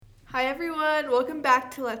Hi everyone, welcome back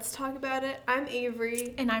to Let's Talk About It. I'm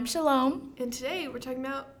Avery. And I'm Shalom. And today we're talking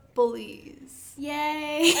about bullies.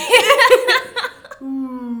 Yay!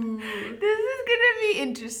 Ooh. This is gonna be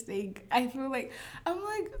interesting. I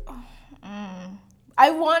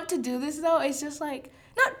want to do this though. It's just like,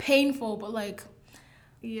 not painful, but like,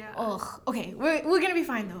 Yeah. ugh. Okay, we're gonna be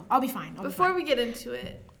fine though. I'll be fine. Before we get into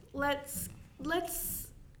it, let's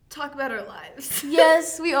talk about our lives.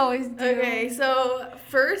 Yes, we always do. Okay, so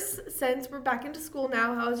first, since we're back into school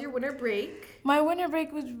now, how was your winter break? My winter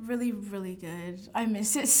break was really, really good. I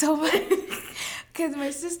miss it so much because my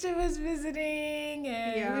sister was visiting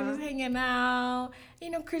and we was hanging out. You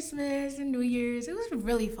know, Christmas and New Year's. It was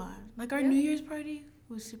really fun. Like our New Year's party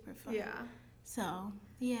was super fun. Yeah. So,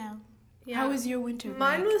 yeah. Yeah. How was your winter break?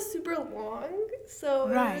 Mine was super long, so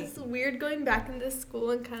it was weird going back into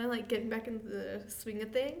school and kind of like getting back into the swing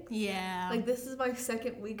of things. Yeah. Like this is my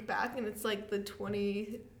second week back, and it's like the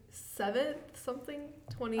 27th something.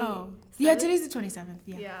 20. Oh, yeah. Today's the 27th.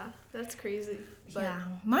 Yeah. Yeah, that's crazy. But yeah.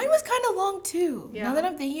 Mine was kind of long too. Yeah. Now that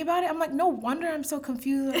I'm thinking about it, I'm like, no wonder I'm so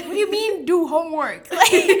confused. Like, what do you mean do homework?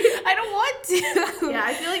 Like, I don't want to. Yeah,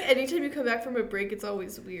 I feel like anytime you come back from a break, it's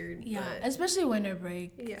always weird. Yeah, but especially winter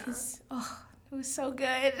break. Yeah. It was so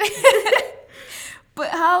good. But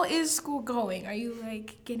how is school going? Are you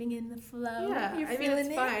like getting in the flow? Yeah, You're I mean, feeling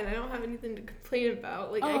it's fine. I don't have anything to complain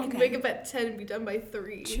about. Like, I can okay. wake up at 10 and be done by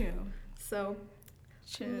 3. True. So,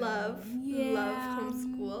 True. love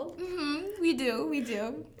homeschool. Mm-hmm. We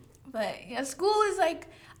do. But yeah, school is like,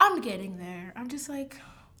 I'm getting there. I'm just like,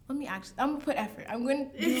 I'm gonna put effort. I'm gonna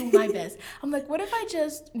do my best. I'm like, what if I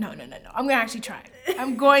just, no. I'm gonna actually try.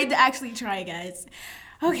 I'm going to actually try, guys.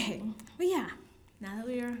 Okay, but yeah, now that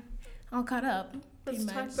we're all caught up. Let's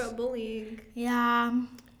talk about bullying. Yeah.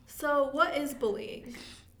 So, what is bullying?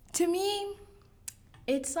 To me,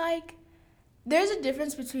 it's like, there's a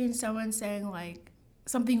difference between someone saying like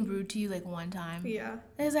something rude to you like one time. Yeah.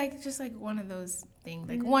 It's like just like one of those things,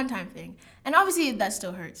 like one time thing. And obviously that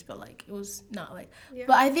still hurts, but like it was not like. Yeah.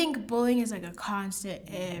 But I think bullying is like a constant,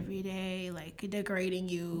 everyday, like degrading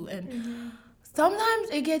you. And sometimes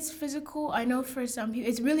it gets physical. I know for some people,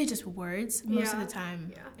 it's really just words. Most of the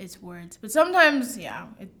time it's words. But sometimes,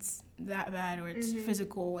 it's that bad or it's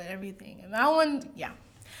physical and everything. And that one,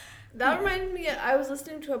 That reminded me, I was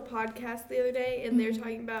listening to a podcast the other day, and they were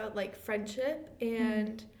talking about, like, friendship,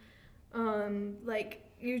 and, like,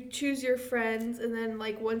 you choose your friends, and then,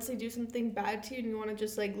 like, once they do something bad to you and you want to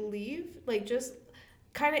just, like, leave, like, just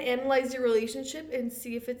kind of analyze your relationship and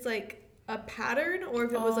see if it's, like, a pattern or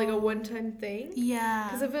if it was, like, a one-time thing. Yeah.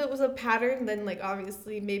 Because if it was a pattern, then, like,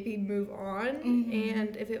 obviously maybe move on,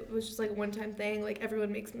 and if it was just, like, a one-time thing, like,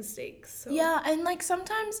 everyone makes mistakes. So. Yeah, and, like,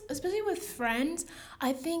 sometimes, especially with friends,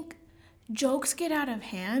 I think jokes get out of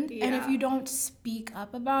hand, and if you don't speak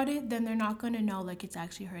up about it, then they're not gonna know like it's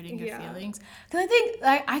actually hurting your feelings. Because I think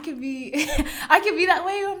like I could be that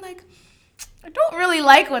way. I'm like, I don't really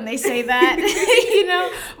like when they say that, you know.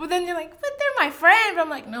 But then they're like, but they're my friend. But I'm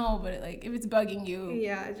like, no, but like if it's bugging you,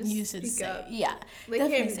 just you should speak up. Yeah, They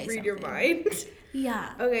can't read your mind.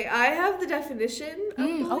 Yeah. Okay, I have the definition of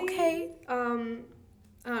bullying. Okay.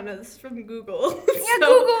 I don't know, this is from Google. Yeah,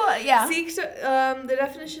 Google, yeah. The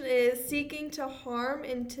definition is seeking to harm,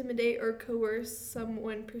 intimidate, or coerce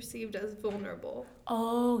someone perceived as vulnerable.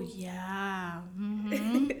 Oh, yeah.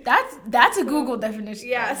 Mm-hmm. That's a Google definition.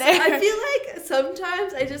 Yeah, so I feel like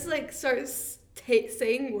sometimes I just, like, start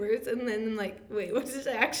saying words and then, like, wait, what does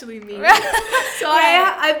it actually mean? So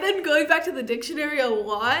I've been going back to the dictionary a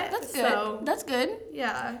lot. That's good. That's good.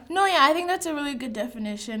 Yeah. No, yeah, I think that's a really good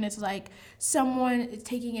definition. It's like someone is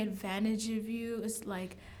taking advantage of you. It's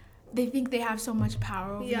like they think they have so much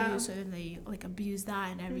power over you, so then they like abuse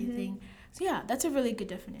that and everything. So yeah, that's a really good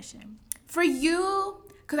definition. For you,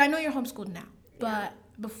 because I know you're homeschooled now, but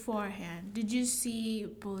beforehand, did you see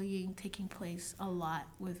bullying taking place a lot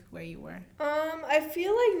with where you were? I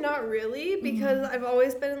feel like not really, because I've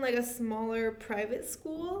always been in like a smaller private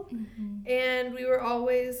school, and we were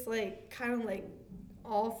always like kind of like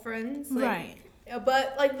all friends, like, right?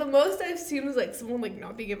 But like the most I've seen was like someone like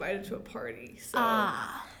not being invited to a party. So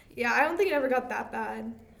yeah, I don't think it ever got that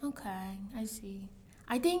bad. Okay, I see.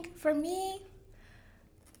 I think for me,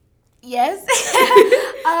 yes.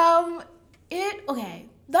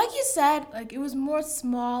 Like you said, like it was more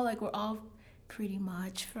small, like we're all pretty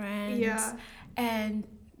much friends. Yeah. And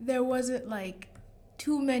there wasn't like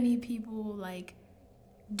too many people like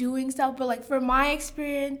doing stuff, but like for my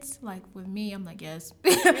experience, like with me, I'm like, yes.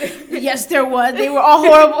 Yes, there was. They were all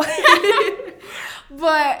horrible.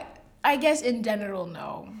 But I guess in general,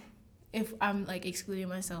 no. If I'm like excluding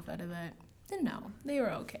myself out of that. then no, they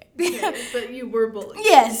were okay. Okay, but you were bullied.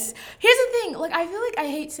 Yes. Here's the thing. Like, I feel like I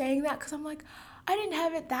hate saying that because I'm like, I didn't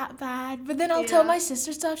have it that bad. But then I'll tell my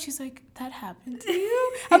sister stuff. She's like, that happened to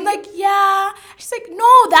you? I'm like, yeah. She's like,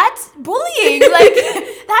 no, that's bullying. Like,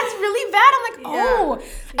 that's really bad. I'm like, oh.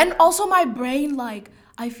 Yeah. And also my brain, like,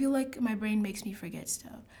 I feel like my brain makes me forget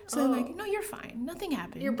stuff. So I'm like, no, you're fine. Nothing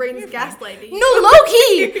happened. Your brain's gaslighting. No,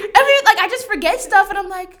 low-key. I mean, like, I just forget stuff and I'm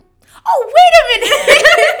like, oh, wait a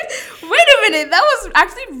minute. Wait a minute. That was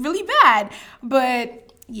actually really bad.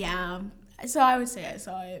 But, yeah. So I would say I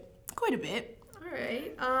saw it quite a bit. All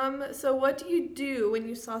right. So what do you do when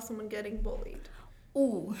you saw someone getting bullied?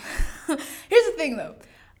 Ooh. Here's the thing, though.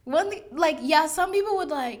 One thing, like, yeah, some people would,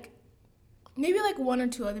 like, maybe, like, one or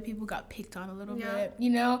two other people got picked on a little bit, you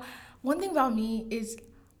know? One thing about me is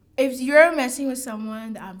if you're messing with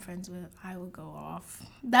someone that I'm friends with, I will go off.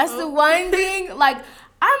 That's the one thing. Like,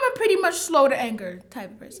 I'm a pretty much slow to anger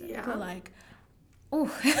type of person. Yeah. But, like,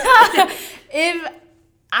 ooh. If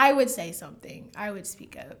I would say something, I would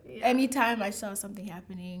speak up. Yeah. Anytime I saw something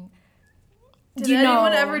happening. Did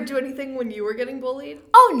anyone ever do anything when you were getting bullied?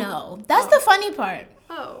 Oh, no. That's the funny part.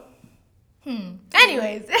 Oh.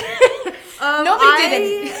 Anyways. Nobody did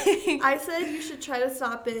anything. I said you should try to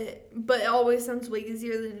stop it, but it always sounds way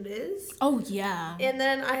easier than it is. Oh, yeah. And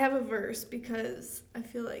then I have a verse because I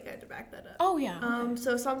feel like I had to back that up. Oh, yeah. Okay.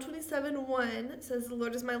 So Psalm 27:1 says, "The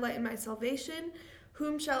Lord is my light and my salvation.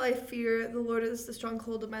 Whom shall I fear? The Lord is the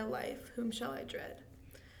stronghold of my life. Whom shall I dread?"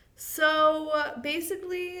 So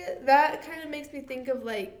basically, that kind of makes me think of,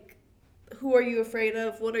 like, who are you afraid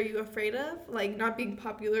of? What are you afraid of? Like, not being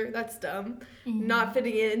popular, that's dumb. Mm-hmm. Not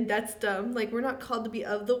fitting in, that's dumb. Like, we're not called to be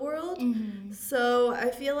of the world. Mm-hmm. So I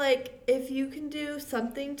feel like if you can do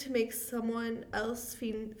something to make someone else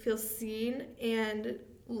feel seen and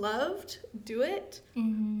loved, do it.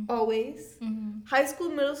 Mm-hmm. Always. Mm-hmm. High school,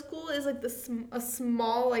 middle school is, like, a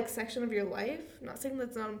small, like, section of your life. I'm not saying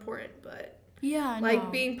that's not important, but... Yeah,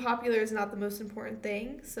 like, being popular is not the most important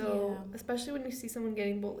thing. So, especially when you see someone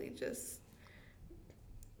getting bullied, just,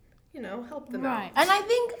 you know, help them out. Right. And I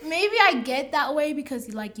think maybe I get that way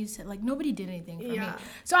because, like you said, like, nobody did anything for me.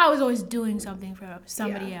 So I was always doing something for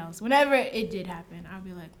somebody else. Whenever it did happen, I'd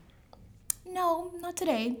be like, no, not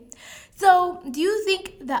today. So do you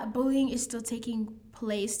think that bullying is still taking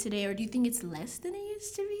place today, or do you think it's less than it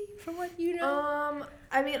used to be from what you know?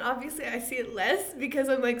 I mean, obviously I see it less because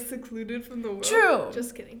I'm, like, secluded from the world. True.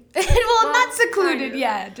 Just kidding. well, not secluded,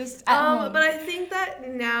 just at home. But I think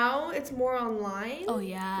that now it's more online. Oh,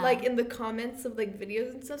 yeah. Like, in the comments of, like,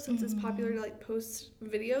 videos and stuff, since it's popular to, like, post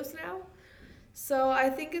videos now. So I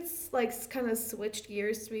think it's, like, kind of switched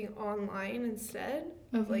gears to being online instead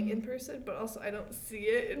of, like, in person. But also I don't see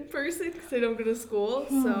it in person because I don't go to school,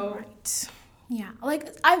 so... Right. Yeah, like,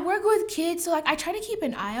 I work with kids, so, like, I try to keep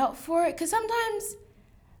an eye out for it, because sometimes,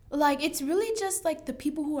 like, it's really just, like, the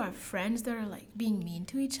people who are friends that are, like, being mean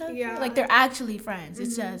to each other. Yeah. Like, they're actually friends.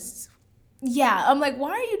 It's just, yeah, I'm like,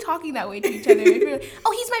 why are you talking that way to each other? If you're like,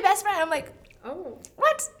 oh, he's my best friend. I'm like, oh,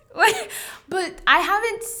 what? But I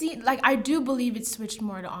haven't seen, like, I do believe it's switched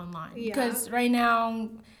more to online, because right now,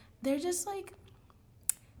 they're just, like,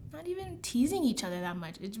 not even teasing each other that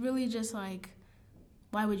much. It's really just, like,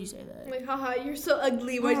 why would you say that? Like, haha, you're so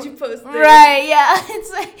ugly. Why'd you post this? Right, yeah.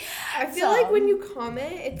 It's like... I feel like when you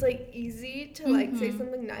comment, it's, like, easy to, like, say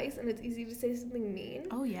something nice, and it's easy to say something mean.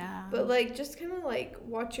 Oh, yeah. But, like, just kind of, like,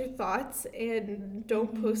 watch your thoughts and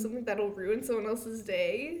don't post something that'll ruin someone else's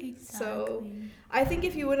day. Exactly. So, I think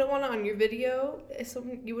if you wouldn't want it on your video,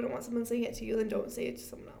 you wouldn't want someone saying it to you, then don't say it to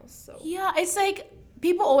someone else. So yeah, it's like,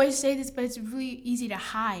 people always say this, but it's really easy to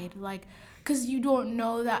hide. Like... Because you don't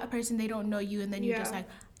know that person, they don't know you, and then you're just like,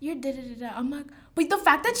 you're da-da-da-da. I'm like, but the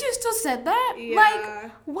fact that you still said that? Yeah.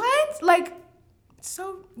 Like, what? Like,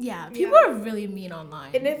 so, yeah, people are really mean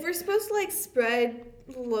online. And if we're supposed to, like, spread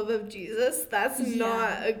the love of Jesus, that's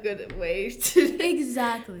not a good way to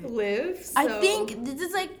live. So. I think this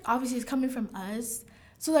is, like, obviously it's coming from us.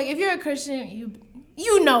 So, like, if you're a Christian,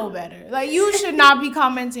 you know better. Like, you should not be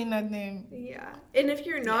commenting nothing. Yeah. And if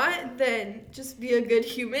you're not, then just be a good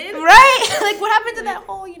human. Right? Like, what happened to that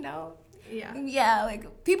whole, you know? Yeah. Yeah,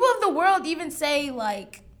 like, people of the world even say,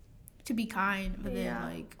 like, to be kind, but then,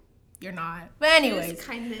 like, you're not. But anyways. It's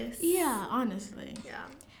kindness. Yeah, honestly. Yeah.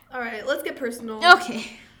 All right, let's get personal.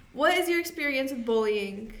 Okay. What is your experience with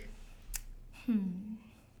bullying?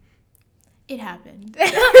 It happened.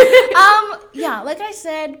 Yeah, like I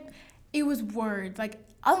said, it was words. Like,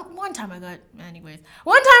 one time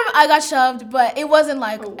I got shoved, but it wasn't,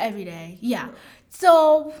 like, every day. Yeah.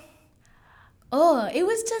 So, it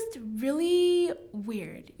was just really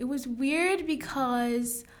weird. It was weird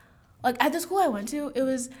because, like, at the school I went to, it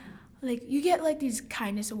was like, you get, like, these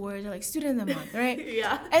kindness awards or, like, student of the month, right?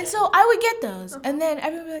 Yeah. And so I would get those. And then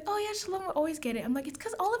everyone would be like, oh, yeah, Shalom would always get it. I'm like, it's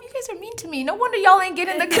because all of you guys are mean to me. No wonder y'all ain't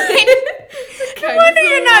getting the kindness. No wonder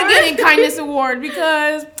you're not getting kindness award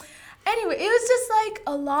because... Anyway, it was just, like,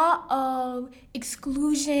 a lot of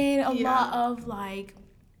exclusion, a lot of, like,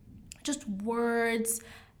 just words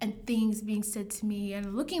and things being said to me.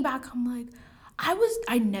 And looking back, I'm like,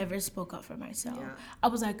 I never spoke up for myself. Yeah. I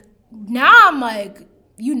was like, now I'm like,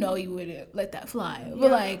 you know you wouldn't let that fly. But,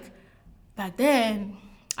 like, back then,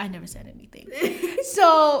 I never said anything.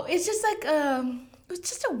 So, it's just, like,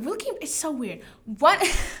 it's so weird.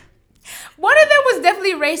 One of them was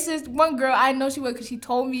definitely racist. One girl, I know she was because she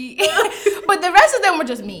told me. But the rest of them were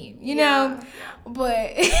just mean, you know? Yeah.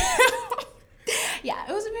 But, yeah,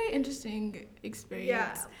 it was a very interesting experience.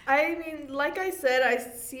 Yeah. I mean, like I said, I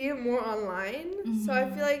see it more online. Mm-hmm. So I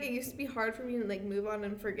feel like it used to be hard for me to, like, move on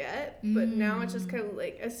and forget. But now it's just kind of,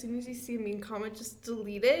 like, as soon as you see a mean comment, just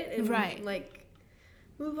delete it. And, like,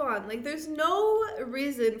 move on. Like, there's no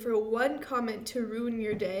reason for one comment to ruin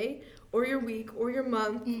your day or your week or your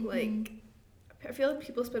month. Mm-hmm. Like, I feel like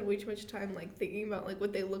people spend way too much time, like, thinking about, like,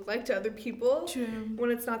 what they look like to other people. True.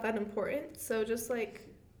 When it's not that important. So just, like,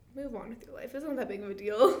 move on with your life. It's not that big of a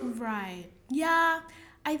deal. Right. Yeah.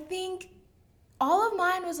 I think all of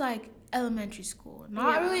mine was, like, elementary school.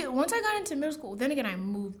 Not really. Once I got into middle school, then again, I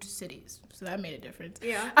moved cities. So that made a difference.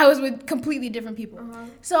 Yeah. I was with completely different people. Uh-huh.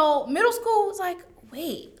 So middle school was like,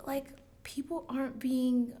 wait, like, people aren't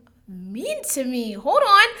being mean to me. Hold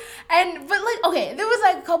on. But like, okay, there was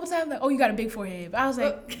like a couple times like, oh, you got a big forehead. But I was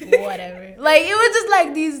like, whatever. Like, it was just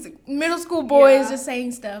like these middle school boys just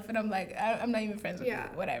saying stuff. And I'm like, I'm not even friends with you.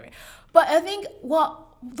 Whatever. But I think,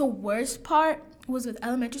 the worst part was with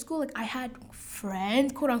elementary school. Like, I had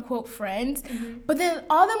friends, quote unquote friends, but then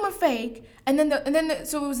all of them were fake. And then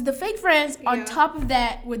so it was the fake friends. On top of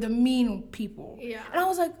that were the mean people. Yeah. And I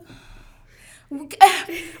was like, what?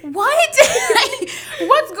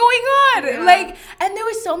 What's going on? Yeah. Like, and there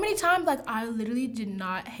were so many times, like, I literally did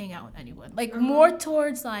not hang out with anyone. Like, more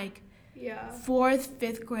towards, like, 4th,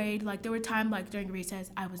 5th grade. Like, there were times, like, during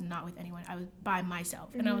recess, I was not with anyone. I was by myself.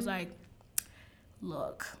 And I was like,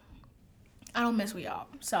 look, I don't mess with y'all.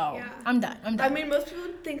 So, I'm done. I mean, most people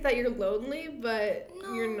think that you're lonely, but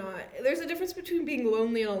you're not. There's a difference between being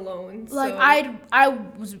lonely and alone. Like, I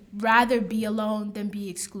was rather be alone than be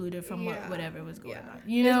excluded from whatever was going on.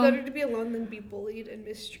 You know? It's better to be alone than be bullied and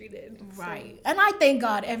mistreated. Right. So. And I thank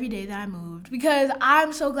God every day that I moved because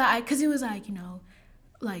I'm so glad. Because it was like, you know,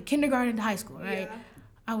 like kindergarten to high school, right? Yeah.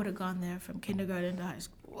 I would have gone there from kindergarten to high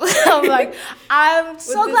school. I'm like, I'm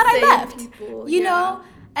so glad I left. People, you know?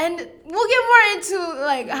 And we'll get more into,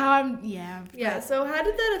 like, how I'm, Yeah, so how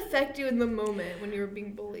did that affect you in the moment when you were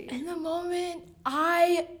being bullied? In the moment,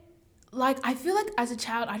 I feel like as a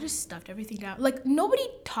child, I just stuffed everything down. Like, nobody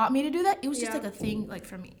taught me to do that. It was just, like, a thing, like,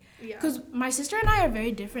 for me. Yeah. Because my sister and I are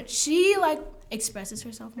very different. She, like, expresses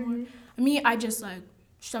herself more. Me, I just, like,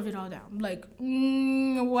 shove it all down. Like,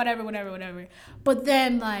 whatever. But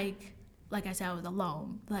then, like I said, I was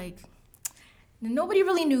alone. Like, nobody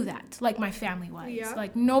really knew that, like, my family-wise. Yeah.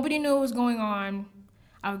 Like, nobody knew what was going on.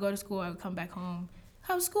 I would go to school. I would come back home.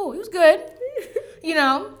 How was school? It was good, you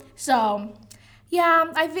know? So,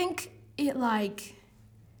 yeah, I think it, like,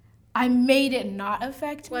 I made it not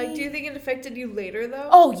affect me. Like, do you think it affected you later, though?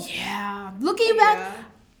 Oh, yeah. Looking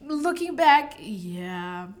back,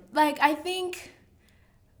 yeah. Like, I think,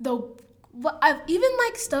 even,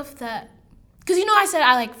 like, stuff that, because, you know, I said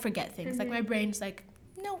I, like, forget things. Like, my brain's like,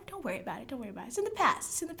 no, don't worry about it. It's in the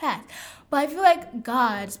past. But I feel like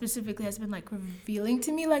God specifically has been, like, revealing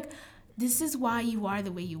to me, like, this is why you are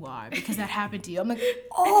the way you are, because that happened to you. I'm like,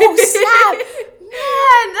 oh, snap.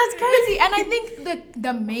 Man, that's crazy. And I think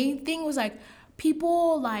the main thing was, like,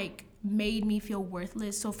 people, like, made me feel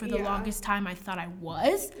worthless. So for the longest time, I thought I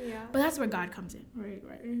was. Yeah. But that's where God comes in. Right.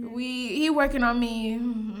 He working on me.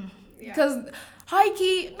 Because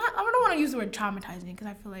high-key, I don't want to use the word traumatizing because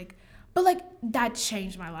I feel like, but, like, that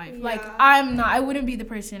changed my life. Yeah. Like, I wouldn't be the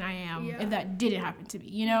person I am if that didn't happen to me,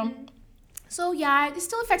 you know? So, yeah, it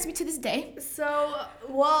still affects me to this day. So,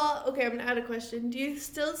 well, okay, I'm going to add a question. Do you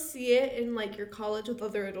still see it in, like, your college with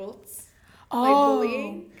other adults? Oh. Like,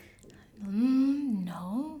 bullying?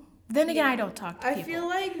 No. Then again, I don't talk to people. I feel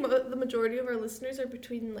like the majority of our listeners are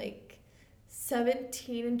between, like,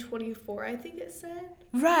 17 and 24, I think it said.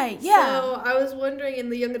 Right, yeah. So I was wondering in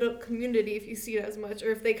the young adult community if you see it as much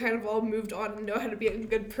or if they kind of all moved on and know how to be a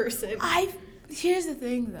good person. Here's the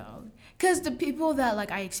thing, though. Because the people that,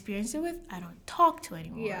 like, I experienced it with, I don't talk to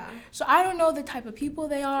anymore. Yeah. So I don't know the type of people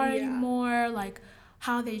they are anymore, like,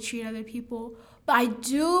 how they treat other people. But I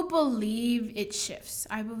do believe it shifts.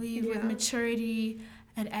 I believe with maturity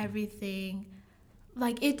and everything,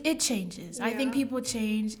 like it changes. I think people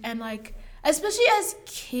change, and like especially as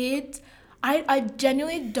kids, I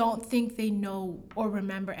genuinely don't think they know or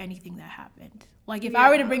remember anything that happened. Like if I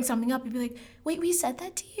were to bring something up, you'd be like, "Wait, we said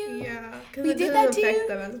that to you? Yeah, we did that to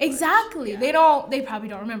you." Exactly. Yeah. They probably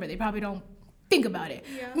don't remember. They probably don't think about it.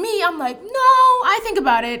 Yeah. Me, I'm like, no, I think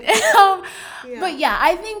about it. But yeah,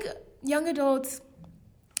 I think young adults,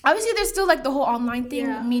 obviously there's still like the whole online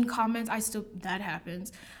thing, mean comments, that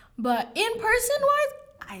happens. But in person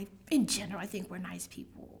wise, in general, I think we're nice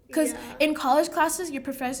people. Because in college classes, your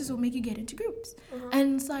professors will make you get into groups.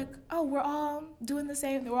 And it's like, oh, we're all doing the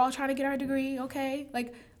same. We're all trying to get our degree, okay?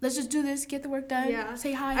 Like, let's just do this, get the work done,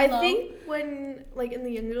 say hi, hello. I think when, like, in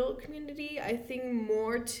the young adult community, I think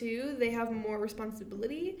more, too, they have more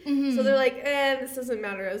responsibility. So they're like, this doesn't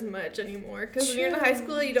matter as much anymore. Because when you're in high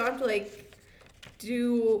school, you don't have to, like,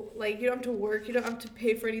 you don't have to work, you don't have to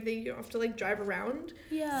pay for anything, you don't have to, like, drive around.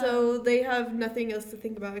 Yeah. So they have nothing else to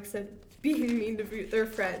think about except being mean to their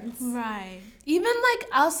friends. Right. Even, like,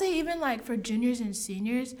 I'll say even, like, for juniors and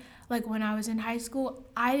seniors, like, when I was in high school,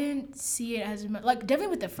 I didn't see it as much, like,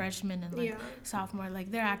 definitely with the freshmen and, like, sophomore,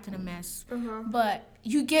 like, they're acting a mess. But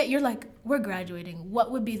you're like, we're graduating.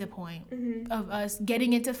 What would be the point of us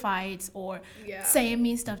getting into fights or saying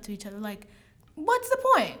mean stuff to each other? Like, what's the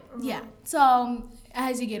point? Yeah. So,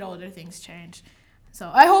 as you get older, things change.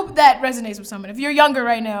 So, I hope that resonates with someone. If you're younger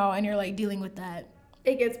right now and you're, like, dealing with that,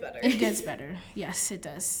 it gets better. It gets better. Yes, it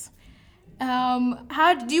does. Do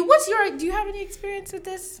you have any experience with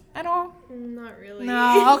this at all? Not really.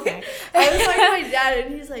 No, okay. I was talking to my dad,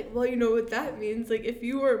 and he's like, "Well, you know what that means? Like, if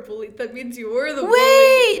you were bullied, that means you were the bully."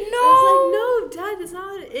 Wait, no. I was like, "No, Dad, that's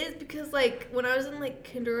not what it is." Because like when I was in like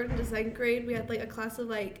kindergarten to second grade, we had like a class of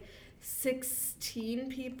like 16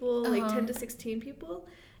 people, like 10 to 16 people,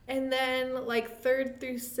 and then like 3rd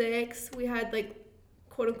through 6th, we had like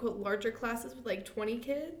quote-unquote larger classes with like 20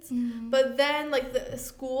 kids. But then like the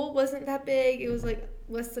school wasn't that big. It was like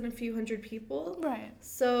less than a few hundred people. Right.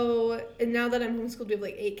 So, and now that I'm homeschooled, we have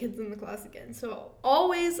like 8 kids in the class again. So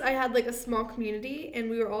always I had like a small community and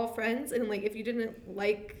we were all friends, and like if you didn't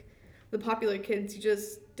like the popular kids, you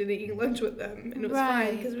just didn't eat lunch with them, and it was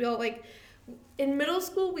fine because we all like in middle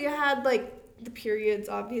school we had like the periods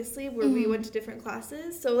obviously where we went to different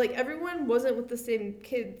classes, so like everyone wasn't with the same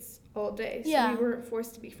kids all day, so we weren't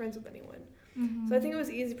forced to be friends with anyone. So I think it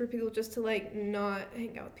was easy for people just to like not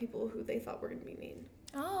hang out with people who they thought were gonna be mean.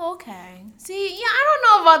 Oh, okay. See, I don't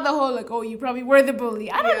know about the whole like, oh, you probably were the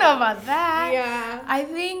bully. I don't know about that. Yeah. I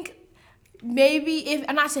think maybe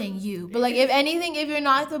I'm not saying you, but like if anything, if you're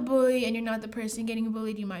not the bully and you're not the person getting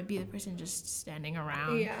bullied, you might be the person just standing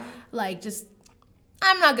around. Yeah. Like just,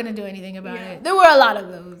 I'm not gonna do anything about it. There were a lot of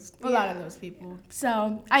those people.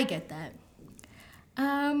 So I get that.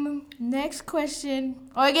 Next question.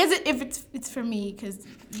 Oh, I guess if it's for me, because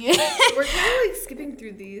we're kind of like skipping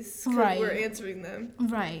through these because we're answering them.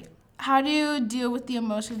 Right. How do you deal with the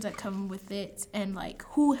emotions that come with it, and like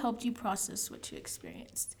who helped you process what you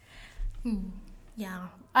experienced? Yeah,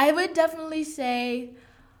 I would definitely say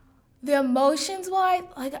the emotions wise,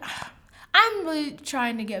 like I'm really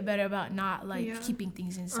trying to get better about not like keeping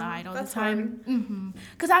things inside all the time.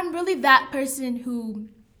 Because I'm really that person who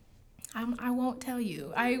I won't tell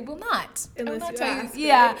you. I will not. Unless you tell ask, you.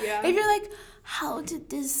 Yeah. If you're like, how did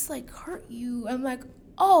this like hurt you? I'm like,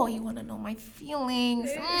 oh, you want to know my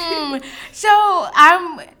feelings. So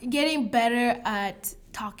I'm getting better at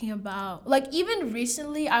talking about, like even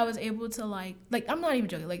recently I was able to like I'm not even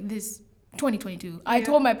joking, like this 2022, I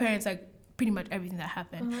told my parents like pretty much everything that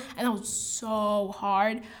happened, and that was so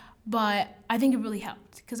hard, but I think it really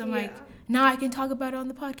helped because I'm like, now I can talk about it on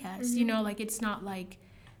the podcast, you know, like it's not like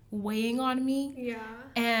weighing on me.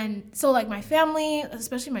 And so like my family,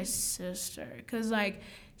 especially my sister, because like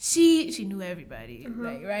she knew everybody,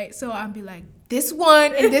 like, right? So I'd be like, this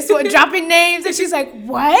one and this one, dropping names, and she's like,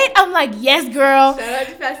 what? I'm like, yes, girl. Shout out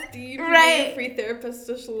to Fastine, right? Free therapist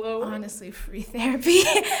to Shalom. Honestly, free therapy.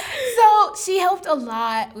 So she helped a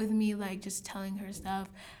lot with me, like just telling her stuff.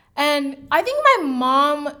 And I think my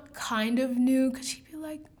mom kind of knew, because she'd be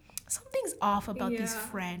like, something's off about these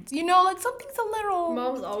friends, you know, like something's a little.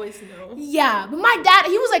 Moms always know. Yeah, but my dad,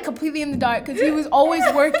 he was like completely in the dark because he was always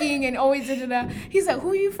working and always He's like,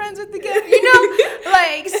 who are you friends with again? You know,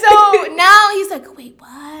 like, so now he's like, wait,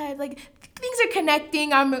 what? Like things are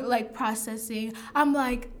connecting. I'm like processing. I'm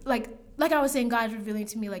like I was saying, God's revealing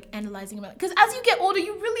to me, like analyzing about it. Because as you get older,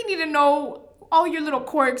 you really need to know all your little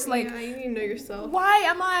quirks, like, yeah, you need to know yourself. Why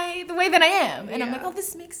am I the way that I am? And I'm like, oh,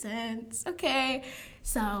 this makes sense. Okay.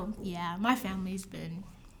 So, yeah, my family's been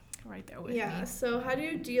right there with me. Yeah, so how did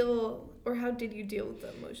you deal with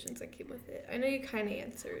the emotions that came with it? I know you kind of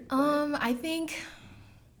answered. But... I think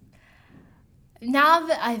now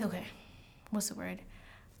that okay, what's the word?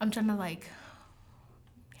 I'm trying to like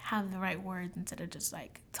have the right words instead of just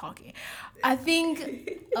like talking. I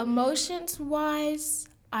think emotions wise,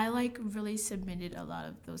 I like really submitted a lot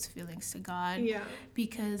of those feelings to God. Yeah.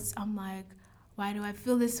 Because I'm like, why do I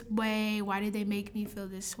feel this way? Why did they make me feel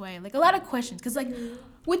this way? Like a lot of questions. Because like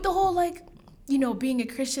with the whole like, you know, being a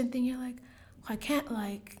Christian thing, you're like, I can't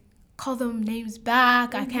like call them names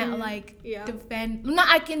back. I can't like defend. Not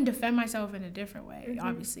I can defend myself in a different way,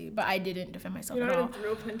 obviously, but I didn't defend myself at all.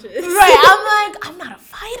 Throw punches. Right. I'm not a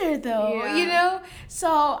fighter though, you know?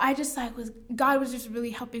 So I just like God was just really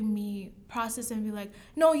helping me process and be like,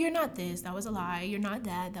 no, you're not this. That was a lie. You're not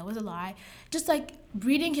that. That was a lie. Just like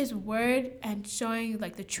reading his word and showing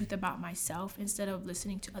like the truth about myself instead of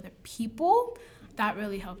listening to other people. That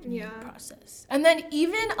really helped me process. And then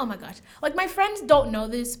even, oh my gosh, like my friends don't know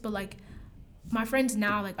this, but like my friends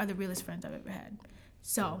now like are the realest friends I've ever had.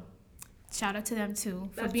 So shout out to them too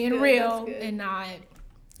for being real and not,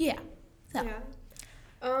 So. Yeah.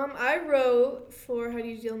 I wrote for how do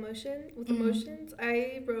you deal with emotions.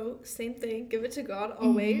 I wrote same thing. Give it to God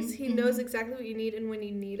always. He knows exactly what you need and when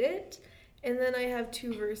you need it. And then I have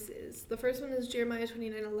 2 verses. The first one is Jeremiah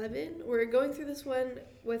 29:11. We're going through this one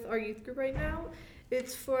with our youth group right now.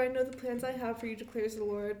 It's for I know the plans I have for you, declares the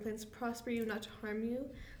Lord. Plans to prosper you, not to harm you.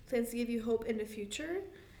 Plans to give you hope in the future.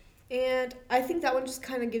 And I think that one just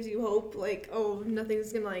kind of gives you hope. Like, oh,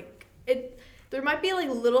 nothing's going to like... There might be like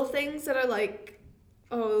little things that are like,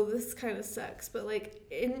 oh, this kind of sucks. But like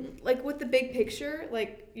with the big picture,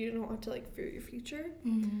 like you don't have to like fear your future.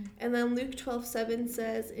 And then Luke 12:7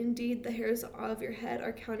 says, indeed, the hairs of your head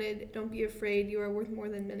are counted. Don't be afraid. You are worth more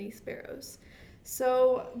than many sparrows.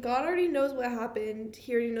 So God already knows what happened.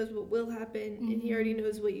 He already knows what will happen. And he already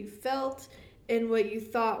knows what you felt and what you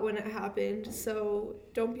thought when it happened. So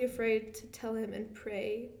don't be afraid to tell him and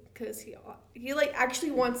pray. Because he like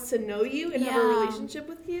actually wants to know you and have a relationship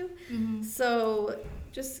with you. So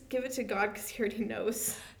just give it to God because he already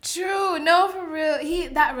knows. True. No, for real. He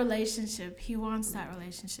wants that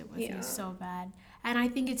relationship with you so bad. And I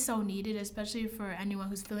think it's so needed, especially for anyone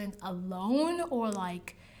who's feeling alone or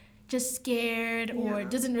like just scared or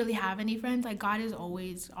doesn't really have any friends. Like God is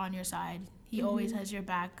always on your side. He always has your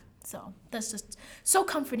back. So that's just so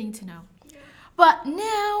comforting to know. But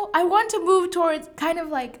now I want to move towards kind of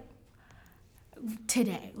like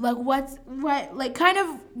today, like what kind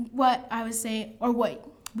of what I was saying or what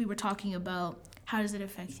we were talking about. How does it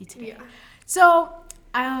affect you today? So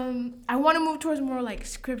I want to move towards more like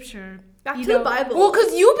scripture. Back to the Bible. Well,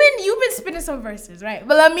 because you've been spinning some verses, right?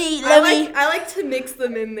 But I like to mix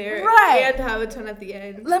them in there, right? And have a ton at the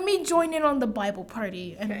end. Let me join in on the Bible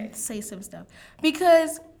party and say some stuff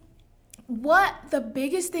because. What the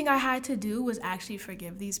biggest thing I had to do was actually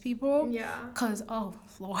forgive these people. Yeah. Because, oh,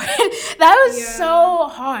 Lord, that was so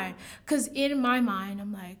hard. Because in my mind,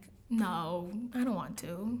 I'm like, no, I don't want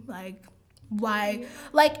to. Like, why?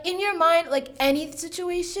 Like, in your mind, like, any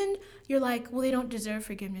situation, you're like, well, they don't deserve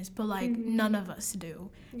forgiveness. But, like, none of us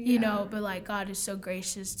do. You know? But, like, God is so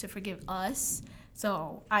gracious to forgive us.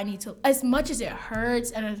 So I need to, as much as it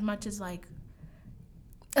hurts and as much as, like,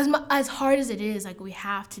 as hard as it is, like we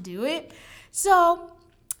have to do it. So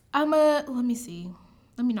let me see.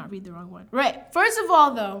 Let me not read the wrong one. Right. First of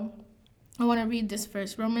all, though, I want to read this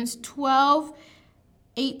verse. Romans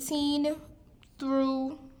 12:18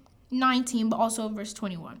 through 19, but also verse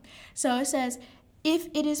 21. So it says, if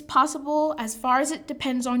it is possible, as far as it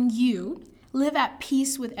depends on you, live at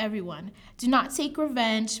peace with everyone. Do not take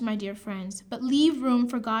revenge, my dear friends, but leave room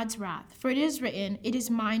for God's wrath. For it is written, it is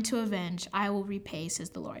mine to avenge, I will repay, says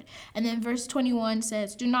the Lord. And then verse 21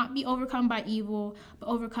 says, do not be overcome by evil, but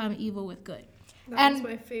overcome evil with good. That's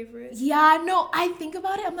my favorite. Yeah, no, I think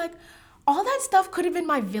about it, I'm like, all that stuff could have been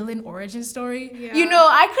my villain origin story. Yeah. You know,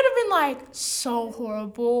 I could have been like so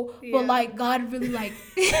horrible, but like God really like,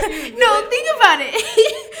 no, think about it.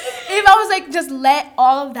 If I was like, just let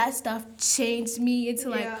all of that stuff change me into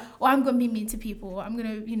like, oh, I'm going to be mean to people. I'm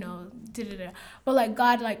going to, you know, da-da-da. But like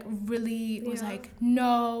God like really was like,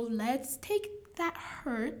 no, let's take that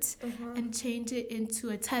hurt and change it into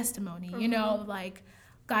a testimony, you know, like,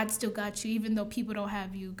 God still got you, even though people don't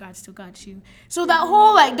have you, God still got you. So that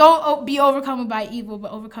whole, like, don't be overcome by evil,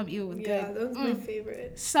 but overcome evil with good. Yeah, that was my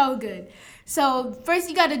favorite. So good. So first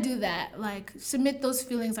you got to do that, like, submit those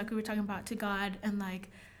feelings like we were talking about to God and, like,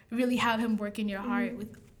 really have him work in your heart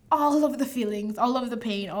with all of the feelings, all of the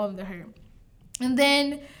pain, all of the hurt. And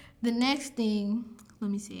then the next thing, let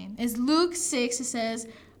me see, is Luke 6, it says,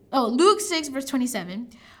 Luke 6, verse 27.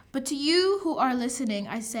 But to you who are listening,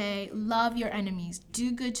 I say, love your enemies.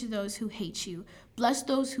 Do good to those who hate you. Bless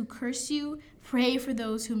those who curse you. Pray for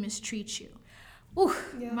those who mistreat you. Ooh,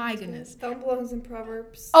 yeah, my goodness. That belongs in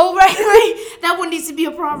Proverbs. Oh, right. That one needs to be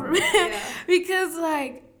a proverb. Yeah. Because,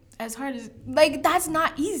 like, as hard as, like, that's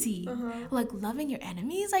not easy. Like, loving your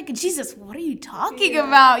enemies? Like, Jesus, what are you talking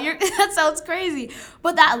about? That sounds crazy.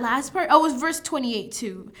 But that last part, it was verse 28,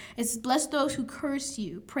 too. It's, bless those who curse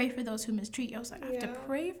you. Pray for those who mistreat you. I was like, I have to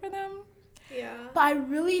pray for them? Yeah. But I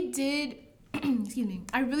really did, excuse me,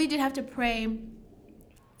 I really did have to pray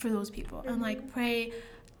for those people. And, like, pray,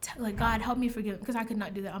 like, God, help me forgive, because I could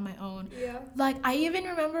not do that on my own. Yeah. Like, I even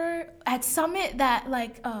remember at Summit, that,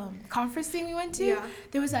 like, conference thing we went to,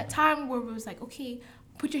 there was that time where it was like, okay,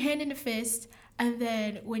 put your hand in a fist, and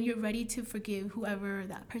then when you're ready to forgive whoever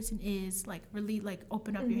that person is, like, really, like,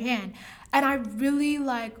 open up your hand. And I really,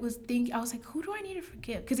 like, was thinking, I was like, who do I need to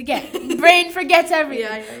forgive? Because, again, brain forgets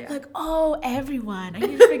everything. Like, oh, everyone. I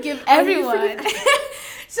need to forgive everyone.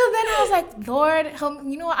 So then I was like, Lord, help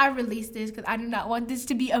me. You know what? I released this because I do not want this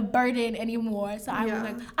to be a burden anymore. So I was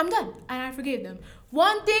like, I'm done. And I forgave them.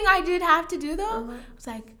 One thing I did have to do, though, was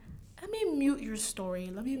like, let me mute your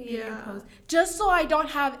story. Let me mute your post. Just so I don't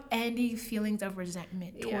have any feelings of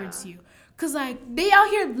resentment towards you. Because, like, they out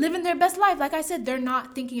here living their best life. Like I said, they're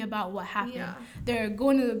not thinking about what happened. Yeah. They're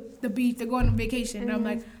going to the beach. They're going on vacation. And I'm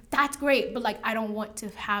like, that's great. But, like, I don't want to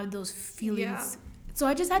have those feelings. Yeah. So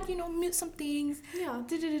I just had to, mute some things. Yeah. Like,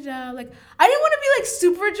 I didn't want to be, like,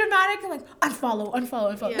 super dramatic and, like,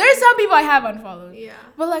 unfollow. Yeah. There's some people I have unfollowed. Yeah.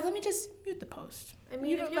 But, like, let me just mute the post. I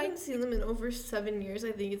mean, if you haven't seen them in over 7 years,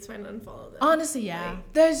 I think it's fine to unfollow them. Honestly, yeah.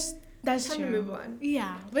 Like, that's time true. To move on.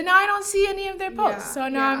 Yeah. But now I don't see any of their posts. Yeah. So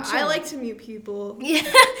now I'm chill. I like to mute people. Yeah.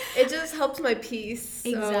 It just helps my peace. So.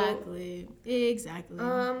 Exactly.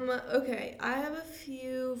 Okay. I have a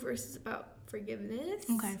few verses about forgiveness.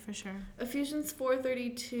 Okay, for sure. Ephesians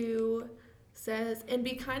 4:32 says, and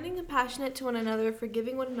be kind and compassionate to one another,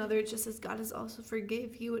 forgiving one another, just as God has also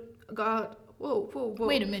forgave you. God, whoa.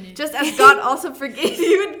 Wait a minute. Just as God also forgave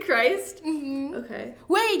you in Christ. Mm-hmm. Okay.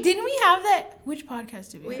 Wait, didn't we have that? Which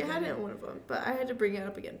podcast did we have? We had it in one of them, but I had to bring it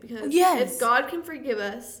up again because if God can forgive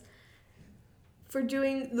us for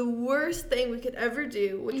doing the worst thing we could ever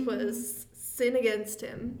do, which was sin against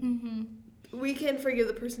Him, we can forgive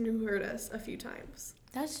the person who hurt us a few times.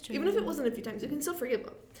 That's true. Even if it wasn't a few times, you can still forgive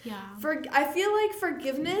them. Yeah. I feel like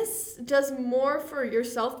forgiveness does more for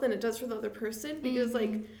yourself than it does for the other person because,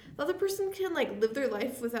 like, the other person can, like, live their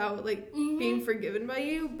life without, like, being forgiven by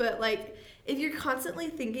you. But, like, if you're constantly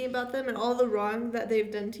thinking about them and all the wrong that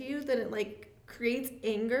they've done to you, then it, like, creates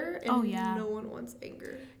anger. And no one wants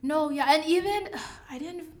anger. No, yeah. And even, I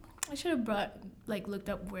should have looked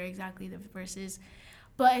up where exactly the verse is.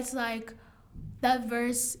 But it's, like, that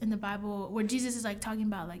verse in the Bible where Jesus is, like, talking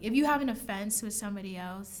about, like, if you have an offense with somebody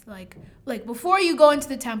else, like before you go into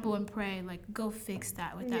the temple and pray, like, go fix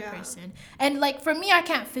that with that person. And, like, for me, I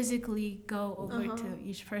can't physically go over to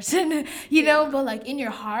each person, you know, but, like, in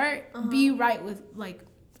your heart, be right with, like,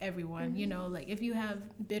 everyone, you know, like, if you have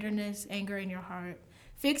bitterness, anger in your heart,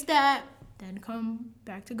 fix that, then come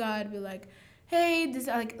back to God, be like, hey, this,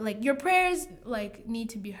 like your prayers, like, need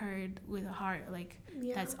to be heard with a heart, like,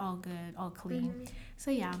 that's all good, all clean. So,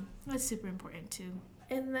 yeah, that's super important, too.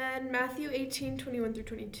 And then Matthew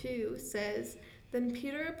 18:21-22 says, then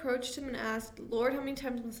Peter approached him and asked, Lord, how many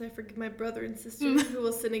times must I forgive my brother and sister who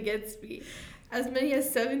will sin against me? As many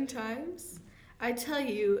as 7 times? I tell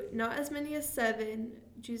you, not as many as 7,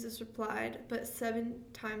 Jesus replied, but 7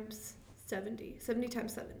 times 70. 70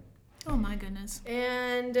 times 7. Oh my goodness.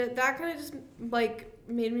 And that kind of just, like,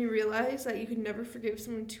 made me realize that you could never forgive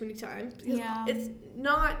someone too many times. Yeah. It's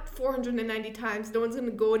not 490 times. No one's going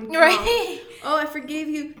to go and count. Right. Oh, I forgave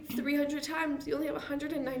you 300 times. You only have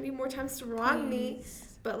 190 more times to wrong me.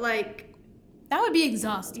 But, like... that would be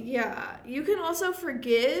exhausting. Yeah. You can also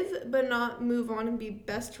forgive, but not move on and be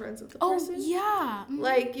best friends with the person. Oh, yeah.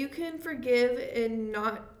 Like, you can forgive and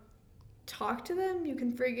not talk to them. You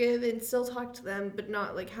can forgive and still talk to them, but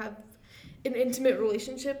not, like, have an intimate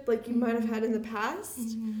relationship like you might have had in the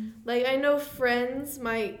past. Like, I know friends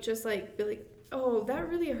might just, like, be like, oh, that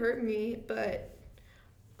really hurt me, but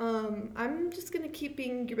I'm just gonna keep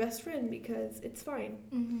being your best friend because it's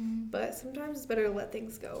fine. But sometimes it's better to let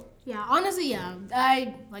things go. Yeah, honestly, yeah.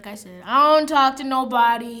 Like I said, I don't talk to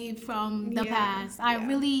nobody from the past. I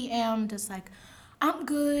really am just like, I'm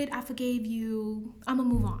good, I forgave you, I'm gonna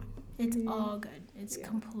move on. It's all good. It's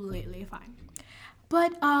completely fine.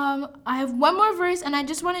 But I have one more verse, and I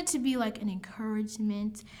just want it to be, like, an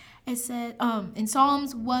encouragement. It said, in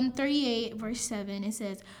Psalms 138, verse 7, it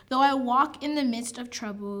says, "Though I walk in the midst of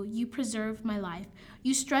trouble, you preserve my life.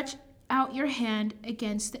 You stretch out your hand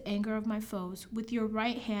against the anger of my foes. With your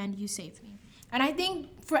right hand, you save me." And I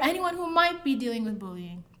think for anyone who might be dealing with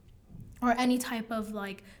bullying, or any type of,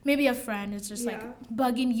 like, maybe a friend is just, like,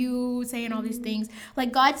 bugging you, saying all these things.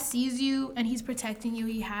 Like, God sees you, and he's protecting you.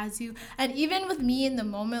 He has you. And even with me in the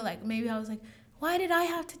moment, like, maybe I was like, why did I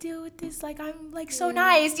have to deal with this? Like, I'm, like, so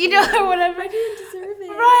nice, you know, or whatever. I didn't deserve it.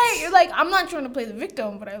 Right. Like, I'm not trying to play the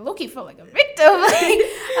victim, but I low-key felt like a victim.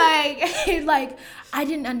 like, I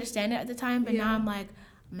didn't understand it at the time, but now I'm like,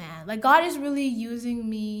 man, like, God is really using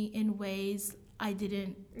me in ways I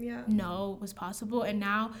didn't know was possible. And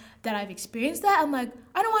now that I've experienced that, I'm like,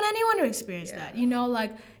 I don't want anyone to experience that. You know,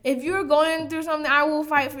 like, if you're going through something, I will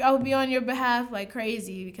fight for you. I will be on your behalf like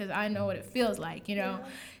crazy because I know what it feels like, you know.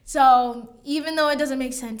 So even though it doesn't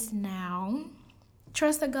make sense now,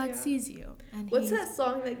 trust that God sees you. And what's that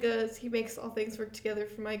song that goes, "He makes all things work together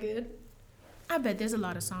for my good"? I bet there's a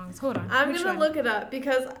lot of songs. Hold on. I'm going to look it up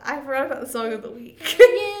because I forgot about the song of the week.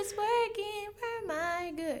 It's working for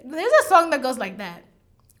my good. There's a song that goes like that.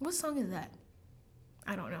 What song is that?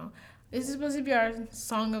 I don't know. This is supposed to be our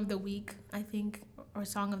song of the week, I think, or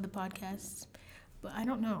song of the podcast. But I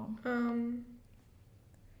don't know.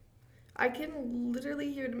 I can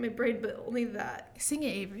literally hear it in my brain, but only that. Sing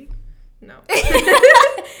it, Avery. No.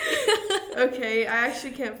 Okay, I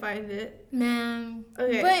actually can't find it. Man.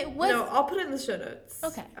 Okay. But no, I'll put it in the show notes.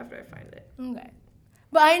 Okay. After I find it. Okay.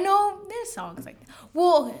 But I know there's songs like that.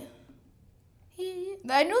 Well,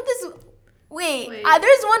 I know this. Wait.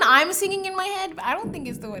 There's one I'm singing in my head, but I don't think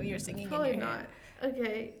it's the one you're singing Probably in your head. Probably not.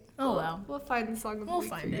 Okay. Oh, well. We'll find the song of the week. We'll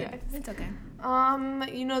find it. Guys. It's okay.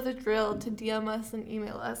 You know the drill. To DM us and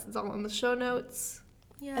email us. It's all in the show notes.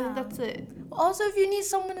 Yeah. I think that's it. Also, if you need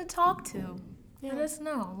someone to talk to, let us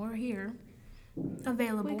know. We're here.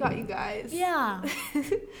 Available. We got you guys. Yeah.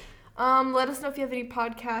 Let us know if you have any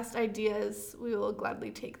podcast ideas. We will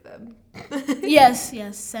gladly take them. Yes.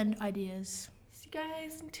 Send ideas. See you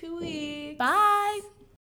guys in 2 weeks. Bye.